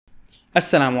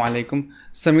Assalamu alaikum,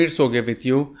 Samir Soge with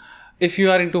you. If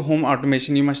you are into home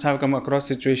automation, you must have come across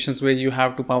situations where you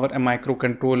have to power a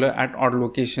microcontroller at odd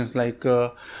locations like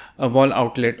a wall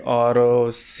outlet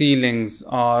or ceilings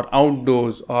or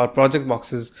outdoors or project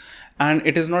boxes. And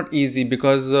it is not easy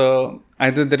because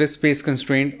either there is space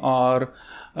constraint or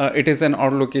it is an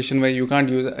odd location where you can't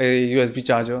use a USB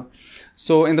charger.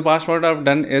 So in the past, what I've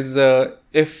done is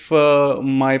if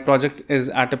my project is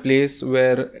at a place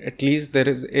where at least there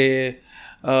is a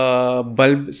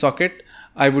bulb socket,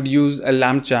 I would use a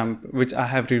lamp champ, which I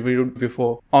have reviewed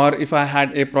before. Or if I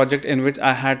had a project in which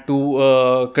I had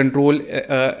to control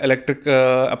electric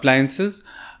appliances,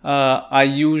 I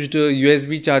used a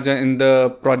USB charger in the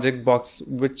project box,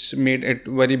 which made it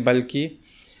very bulky.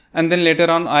 And then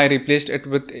later on, I replaced it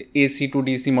with AC to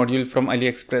DC module from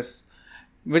AliExpress,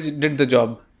 which did the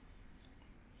job.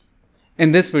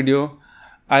 In this video,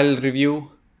 I'll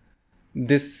review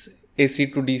this AC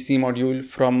to DC module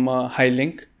from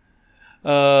Highlink.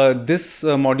 This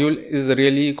module is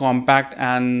really compact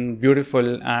and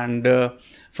beautiful, and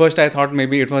first I thought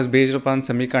maybe it was based upon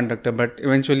semiconductor, but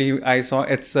eventually I saw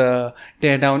it's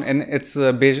teardown and it's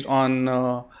based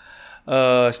on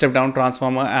step down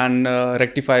transformer and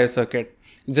rectifier circuit,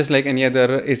 just like any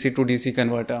other AC to DC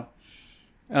converter.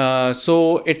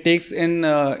 So it takes in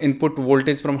input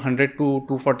voltage from 100 to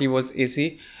 240 volts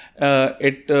AC.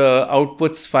 It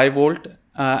outputs 5 volt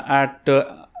at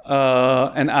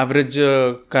an average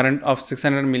current of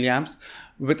 600 milliamps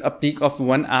with a peak of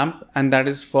 1 amp, and that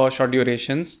is for short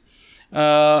durations.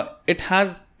 It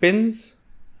has pins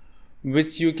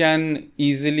which you can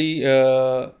easily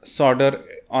solder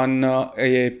on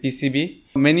a PCB.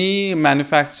 Many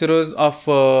manufacturers of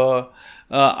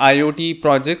IoT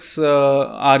projects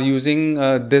are using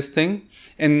this thing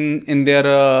in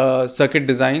their circuit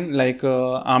design, like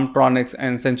Armtronics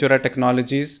and Centura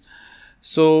Technologies.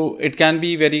 So it can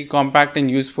be very compact and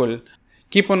useful.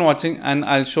 Keep on watching and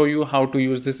I'll show you how to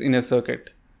use this in a circuit.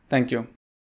 Thank you.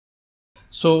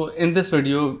 So in this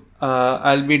video,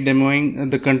 I'll be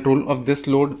demoing the control of this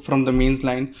load from the mains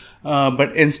line.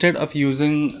 But instead of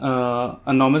using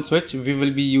a normal switch, we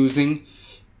will be using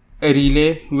a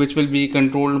relay which will be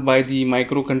controlled by the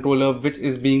microcontroller, which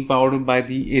is being powered by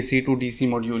the AC to DC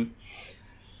module.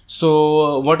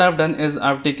 So what I've done is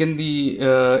I've taken the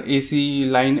AC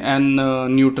line and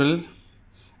neutral,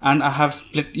 and I have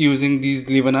split using these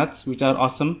lever nuts, which are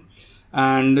awesome.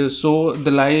 And so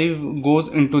the live goes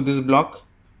into this block,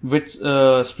 which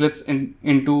splits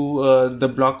into the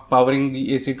block powering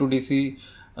the AC to DC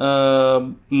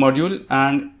module,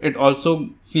 and it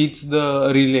also feeds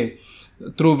the relay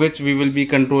through which we will be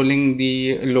controlling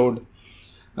the load.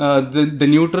 The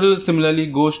neutral similarly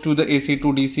goes to the AC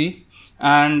to DC,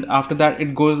 and after that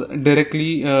it goes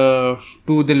directly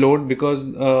to the load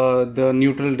because the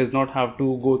neutral does not have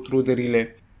to go through the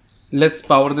relay. Let's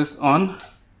power this on.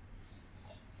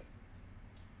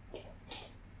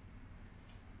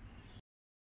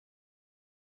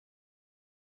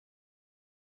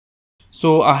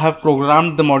 So I have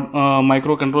programmed the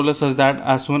microcontroller such that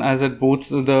as soon as it boots,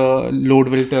 the load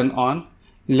will turn on.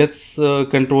 Let's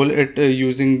control it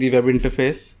using the web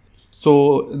interface.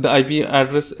 So the IP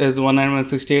address is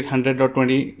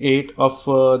 192.168.100.28 of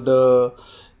the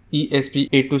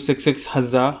ESP8266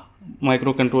 Hazza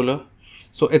microcontroller.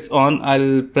 So it's on.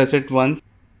 I'll press it once.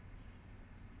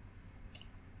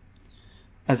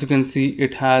 As you can see,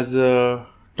 it has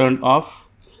turned off,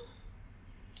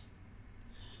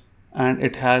 and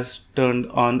it has turned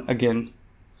on again.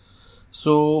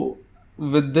 So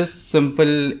with this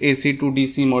simple AC to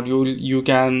DC module, you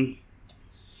can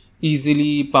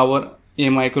easily power a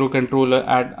microcontroller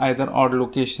at either odd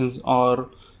locations or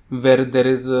where there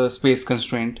is a space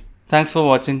constraint. Thanks for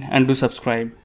watching and do subscribe.